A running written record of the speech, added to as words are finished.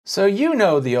So you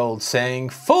know the old saying,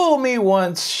 fool me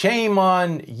once, shame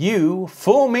on you,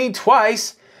 fool me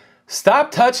twice,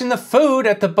 stop touching the food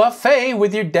at the buffet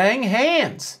with your dang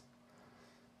hands.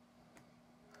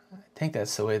 I think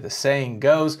that's the way the saying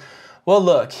goes. Well,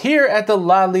 look, here at the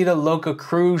Lido Loca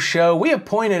Cruise Show, we have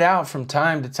pointed out from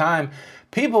time to time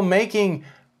people making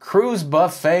cruise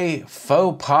buffet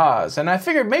faux pas, and I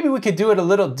figured maybe we could do it a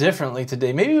little differently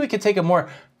today. Maybe we could take a more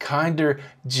kinder,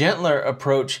 gentler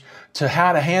approach to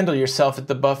how to handle yourself at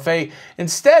the buffet.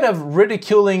 Instead of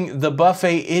ridiculing the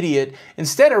buffet idiot,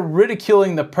 instead of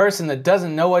ridiculing the person that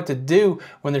doesn't know what to do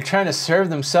when they're trying to serve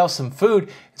themselves some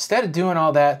food, instead of doing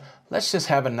all that, let's just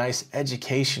have a nice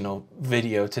educational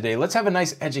video today. Let's have a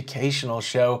nice educational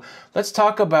show. Let's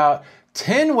talk about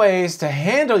 10 ways to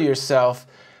handle yourself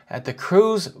at the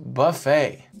cruise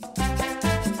buffet.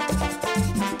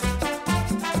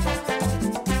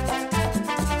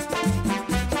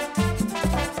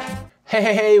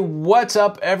 Hey, what's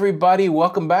up everybody?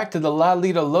 Welcome back to the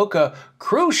Lido Loca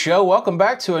Cruise Show. Welcome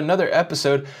back to another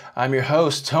episode. I'm your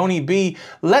host, Tony B.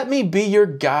 Let me be your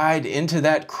guide into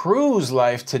that cruise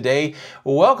life today.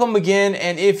 Welcome again,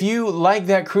 and if you like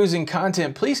that cruising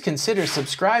content, please consider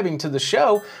subscribing to the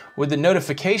show with the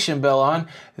notification bell on.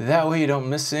 That way you don't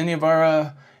miss any of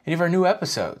our new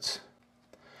episodes.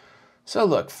 So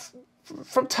look,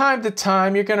 from time to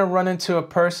time, you're going to run into a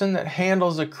person that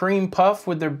handles a cream puff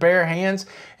with their bare hands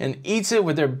and eats it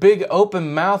with their big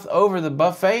open mouth over the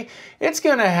buffet. It's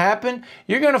going to happen.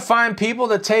 You're going to find people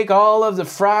that take all of the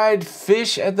fried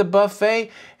fish at the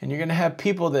buffet, and you're going to have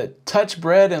people that touch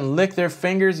bread and lick their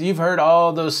fingers. You've heard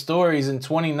all those stories in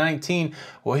 2019.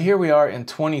 Well, here we are in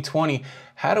 2020.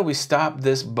 How do we stop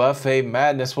this buffet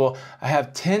madness? Well, I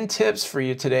have 10 tips for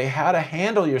you today how to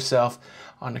handle yourself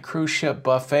on the cruise ship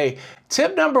buffet.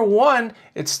 Tip number 1,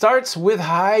 it starts with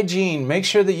hygiene. Make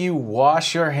sure that you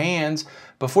wash your hands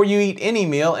before you eat any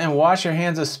meal, and wash your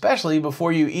hands especially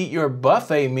before you eat your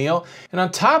buffet meal. And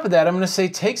on top of that, I'm gonna say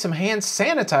take some hand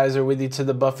sanitizer with you to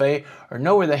the buffet, or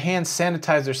know where the hand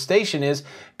sanitizer station is,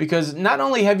 because not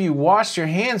only have you washed your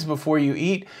hands before you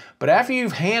eat, but after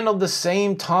you've handled the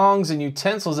same tongs and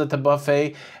utensils at the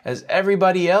buffet as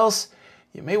everybody else,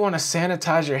 you may want to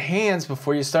sanitize your hands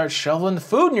before you start shoveling the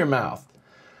food in your mouth.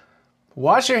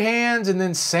 Wash your hands and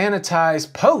then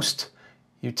sanitize post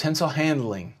utensil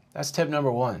handling. That's tip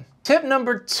number 1. Tip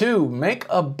number 2, make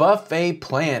a buffet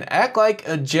plan. Act like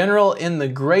a general in the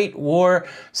Great War,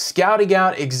 scouting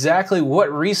out exactly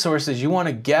what resources you want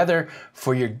to gather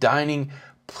for your dining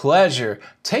pleasure.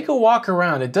 Take a walk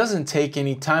around. It doesn't take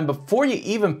any time. Before you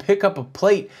even pick up a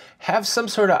plate, have some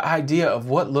sort of idea of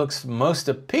what looks most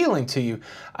appealing to you.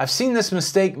 I've seen this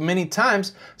mistake many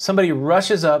times. Somebody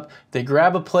rushes up, they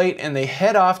grab a plate, and they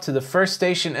head off to the first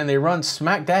station, and they run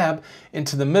smack dab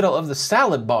into the middle of the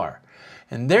salad bar.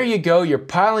 And there you go, you're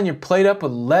piling your plate up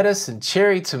with lettuce and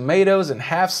cherry tomatoes and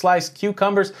half-sliced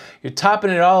cucumbers. You're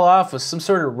topping it all off with some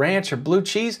sort of ranch or blue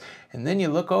cheese, and then you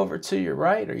look over to your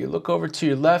right or you look over to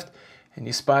your left and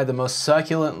you spy the most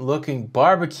succulent looking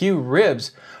barbecue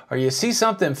ribs. Or you see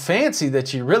something fancy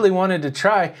that you really wanted to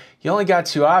try. You only got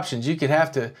 2 options. You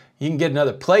can get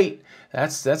another plate.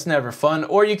 That's never fun.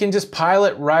 Or you can just pile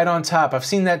it right on top. I've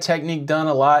seen that technique done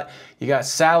a lot. You got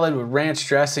salad with ranch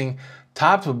dressing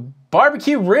topped with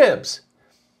barbecue ribs.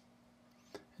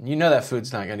 And you know that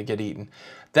food's not going to get eaten.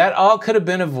 That all could have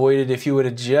been avoided if you would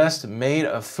have just made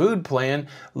a food plan,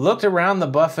 looked around the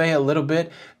buffet a little bit.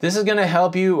 This is going to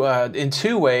help you in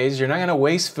 2 ways. You're not going to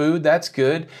waste food, that's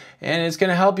good, and it's going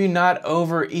to help you not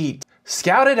overeat.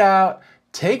 Scout it out,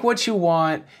 take what you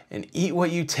want, and eat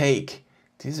what you take.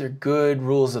 These are good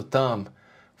rules of thumb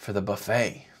for the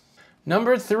buffet.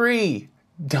 Number 3,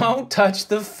 don't touch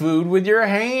the food with your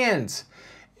hands.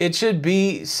 It should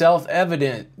be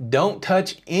self-evident. Don't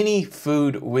touch any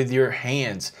food with your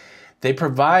hands. They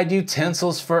provide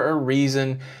utensils for a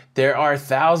reason. There are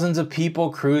thousands of people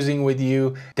cruising with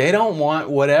you. They don't want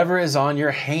whatever is on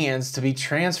your hands to be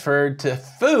transferred to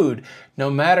food, no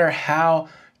matter how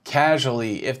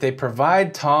casually. If they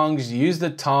provide tongs, use the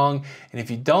tong. And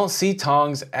if you don't see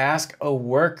tongs, ask a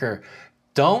worker.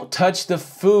 Don't touch the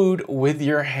food with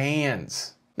your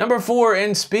hands. Number 4,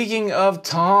 and speaking of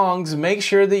tongs, make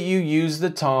sure that you use the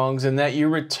tongs and that you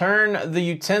return the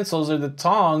utensils or the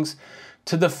tongs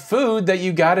to the food that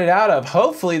you got it out of.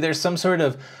 Hopefully there's some sort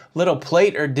of little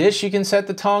plate or dish you can set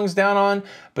the tongs down on,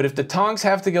 but if the tongs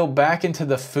have to go back into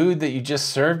the food that you just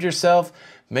served yourself,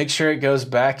 make sure it goes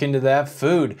back into that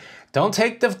food. Don't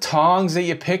take the tongs that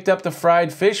you picked up the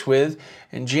fried fish with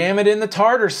and jam it in the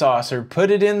tartar sauce or put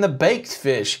it in the baked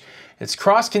fish. It's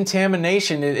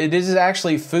cross-contamination. It is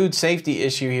actually a food safety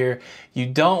issue here. You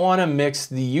don't want to mix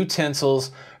the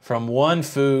utensils from one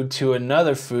food to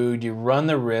another food. You run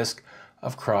the risk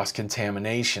of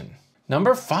cross-contamination.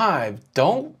 Number 5,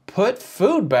 don't put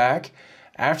food back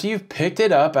after you've picked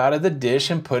it up out of the dish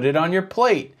and put it on your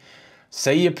plate.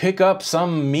 Say you pick up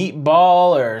some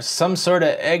meatball or some sort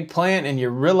of eggplant and you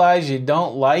realize you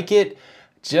don't like it,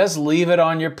 just leave it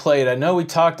on your plate. I know we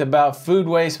talked about food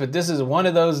waste, but this is one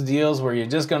of those deals where you're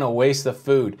just going to waste the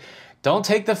food. Don't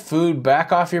take the food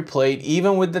back off your plate,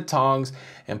 even with the tongs,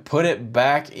 and put it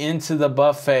back into the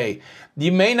buffet.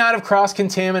 You may not have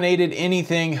cross-contaminated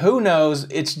anything. Who knows?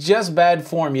 It's just bad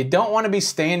form. You don't want to be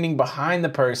standing behind the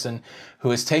person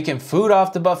who is taking food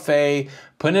off the buffet,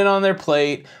 putting it on their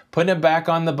plate, putting it back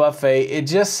on the buffet. It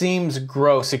just seems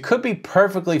gross. It could be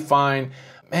perfectly fine.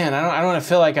 Man, I don't want to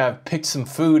feel like I've picked some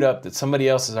food up that somebody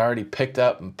else has already picked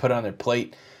up and put on their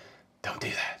plate. Don't do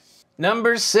that.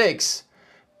 Number 6.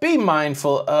 Be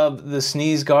mindful of the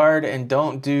sneeze guard and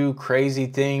don't do crazy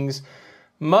things.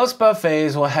 Most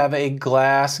buffets will have a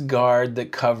glass guard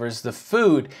that covers the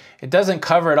food. It doesn't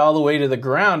cover it all the way to the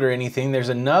ground or anything. There's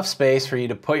enough space for you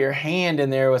to put your hand in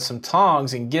there with some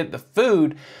tongs and get the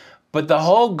food. But the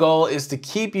whole goal is to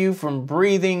keep you from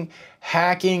breathing,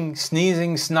 hacking,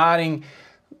 sneezing, snotting,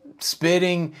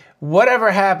 spitting. Whatever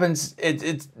happens,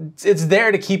 it's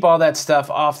there to keep all that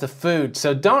stuff off the food.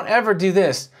 So don't ever do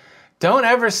this. Don't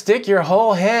ever stick your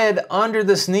whole head under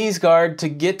the sneeze guard to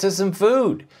get to some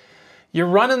food. You're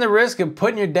running the risk of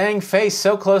putting your dang face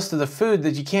so close to the food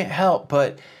that you can't help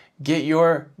but get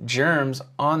your germs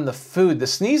on the food. The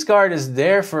sneeze guard is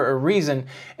there for a reason.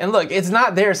 And look, it's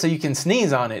not there so you can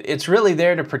sneeze on it. It's really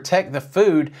there to protect the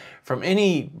food from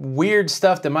any weird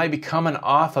stuff that might be coming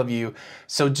off of you.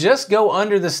 So just go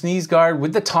under the sneeze guard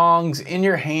with the tongs in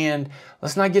your hand.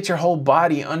 Let's not get your whole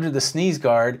body under the sneeze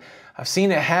guard. I've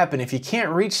seen it happen. If you can't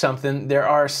reach something, there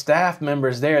are staff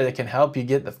members there that can help you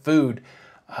get the food.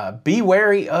 Be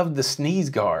wary of the sneeze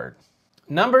guard.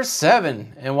 Number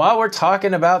 7, and while we're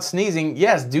talking about sneezing,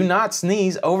 yes, do not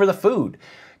sneeze over the food.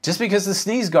 Just because the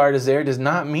sneeze guard is there does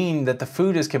not mean that the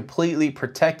food is completely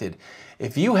protected.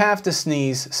 If you have to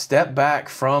sneeze, step back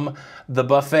from the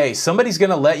buffet. Somebody's going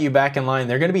to let you back in line.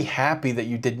 They're going to be happy that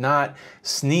you did not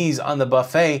sneeze on the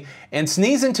buffet, and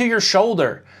sneeze into your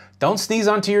shoulder. Don't sneeze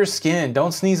onto your skin.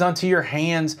 Don't sneeze onto your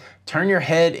hands. Turn your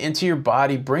head into your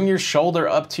body. Bring your shoulder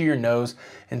up to your nose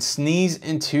and sneeze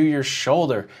into your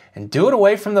shoulder. And do it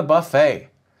away from the buffet.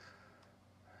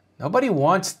 Nobody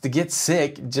wants to get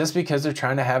sick just because they're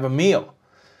trying to have a meal.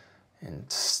 And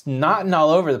snotting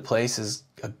all over the place is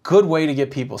a good way to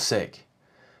get people sick.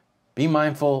 Be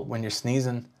mindful when you're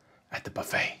sneezing at the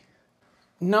buffet.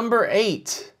 Number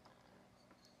 8.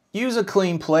 Use a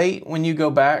clean plate when you go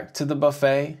back to the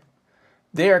buffet.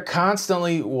 They are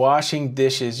constantly washing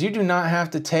dishes. You do not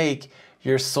have to take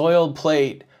your soiled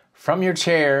plate from your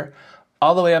chair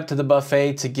all the way up to the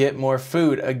buffet to get more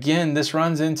food. Again, this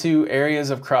runs into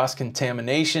areas of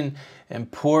cross-contamination and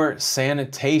poor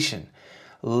sanitation.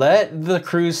 Let the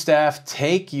cruise staff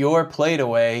take your plate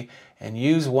away and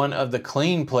use one of the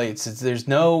clean plates.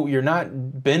 You're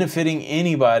not benefiting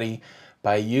anybody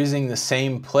by using the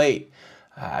same plate.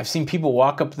 I've seen people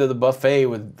walk up to the buffet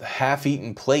with a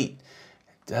half-eaten plate.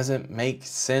 It doesn't make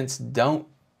sense. Don't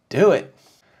do it.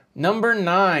 Number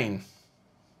 9,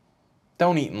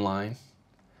 don't eat in line.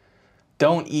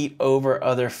 Don't eat over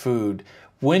other food.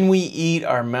 When we eat,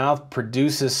 our mouth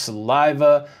produces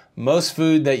saliva. Most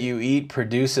food that you eat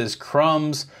produces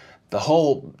crumbs.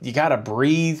 You gotta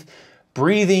breathe.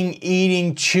 Breathing,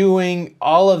 eating, chewing,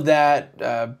 all of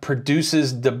that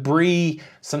produces debris.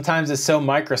 Sometimes it's so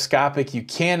microscopic you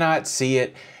cannot see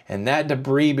it, and that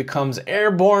debris becomes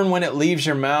airborne when it leaves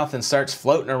your mouth and starts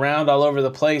floating around all over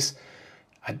the place.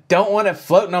 I don't want it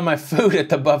floating on my food at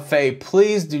the buffet.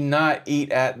 Please do not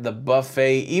eat at the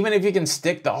buffet. Even if you can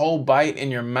stick the whole bite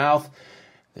in your mouth,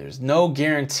 there's no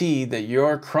guarantee that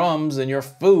your crumbs and your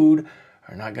food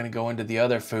are not going to go into the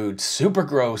other food. Super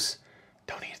gross.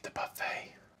 Don't eat at the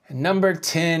buffet. And number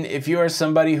 10, if you are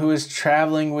somebody who is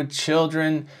traveling with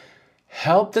children,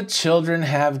 help the children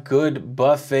have good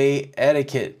buffet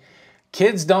etiquette.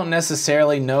 Kids don't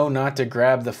necessarily know not to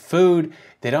grab the food.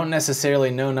 They don't necessarily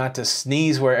know not to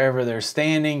sneeze wherever they're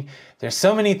standing. There's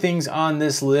so many things on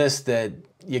this list that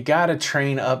you gotta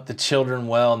train up the children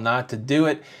well not to do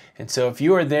it. And so if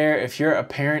you are there, if you're a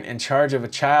parent in charge of a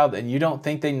child and you don't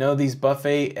think they know these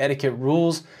buffet etiquette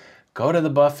rules, go to the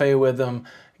buffet with them,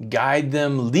 guide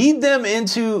them, lead them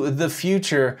into the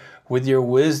future with your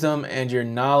wisdom and your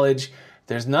knowledge.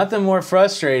 There's nothing more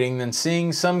frustrating than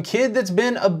seeing some kid that's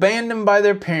been abandoned by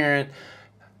their parent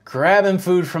grabbing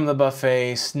food from the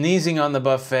buffet, sneezing on the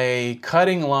buffet,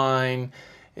 cutting line.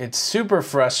 It's super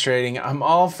frustrating. I'm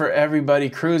all for everybody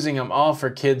cruising. I'm all for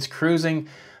kids cruising.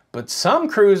 But some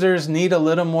cruisers need a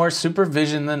little more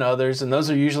supervision than others, and those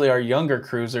are usually our younger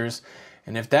cruisers.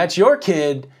 And if that's your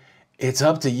kid, it's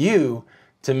up to you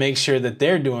to make sure that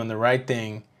they're doing the right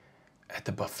thing at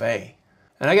the buffet.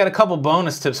 And I got a couple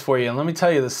bonus tips for you. And let me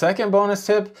tell you, the second bonus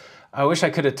tip, I wish I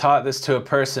could have taught this to a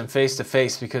person face to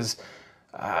face because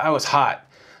I was hot.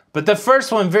 But the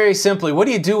first one, very simply, what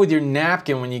do you do with your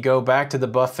napkin when you go back to the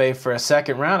buffet for a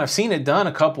second round? I've seen it done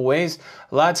a couple ways.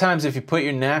 A lot of times if you put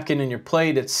your napkin in your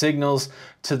plate, it signals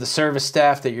to the service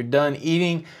staff that you're done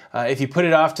eating. If you put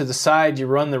it off to the side, you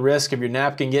run the risk of your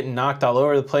napkin getting knocked all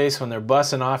over the place when they're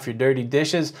busting off your dirty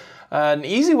dishes. An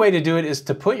easy way to do it is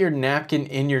to put your napkin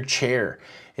in your chair.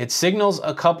 It signals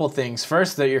a couple things.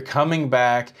 First, that you're coming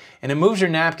back, and it moves your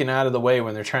napkin out of the way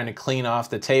when they're trying to clean off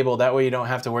the table. That way you don't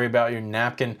have to worry about your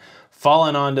napkin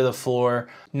falling onto the floor.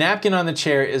 Napkin on the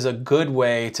chair is a good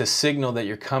way to signal that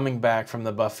you're coming back from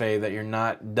the buffet, that you're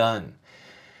not done.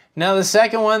 Now the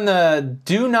second one,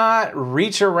 do not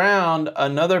reach around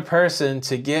another person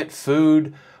to get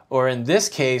food, or in this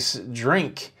case,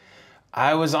 drink.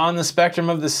 I was on the Spectrum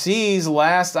of the Seas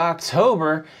last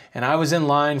October, and I was in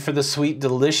line for the Sweet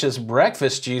Delicious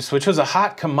breakfast juice, which was a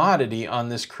hot commodity on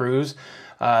this cruise.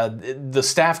 The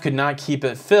staff could not keep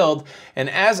it filled, and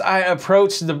as I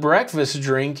approached the breakfast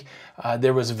drink,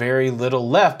 there was very little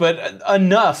left, but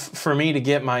enough for me to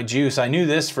get my juice. I knew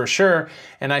this for sure,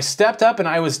 and I stepped up and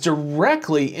I was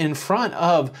directly in front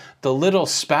of the little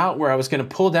spout where I was going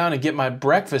to pull down and get my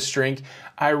breakfast drink.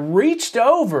 I reached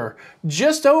over,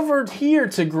 just over here,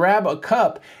 to grab a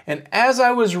cup, and as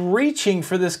I was reaching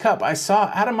for this cup, I saw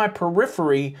out of my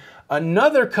periphery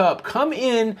another cup come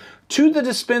in to the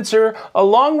dispenser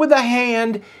along with a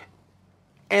hand,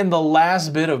 and the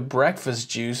last bit of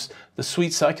breakfast juice, the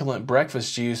sweet succulent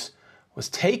breakfast juice, was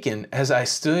taken as I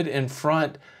stood in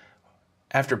front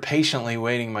after patiently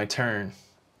waiting my turn.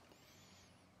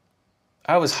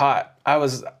 I was hot.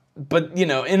 But you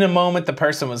know, in a moment the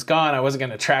person was gone. I wasn't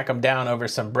going to track them down over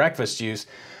some breakfast juice.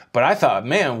 But I thought,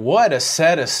 man, what a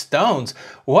set of stones.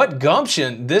 What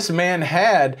gumption this man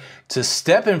had to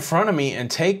step in front of me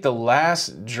and take the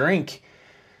last drink.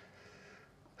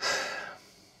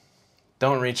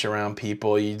 Don't reach around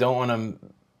people. You don't want to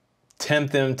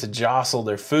tempt them to jostle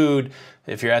their food.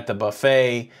 If you're at the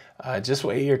buffet, just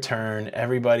wait your turn.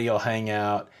 Everybody will hang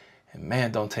out. And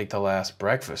man, don't take the last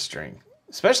breakfast drink,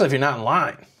 especially if you're not in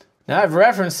line. Now, I've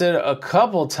referenced it a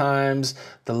couple times.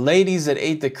 The ladies that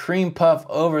ate the cream puff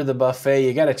over the buffet,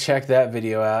 you got to check that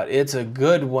video out. It's a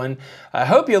good one. I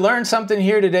hope you learned something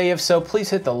here today. If so, please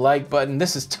hit the like button.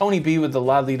 This is Tony B with the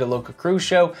Lido Loca Cruise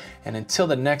Show. And until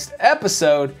the next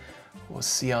episode, we'll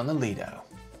see you on the Lido.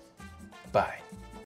 Bye.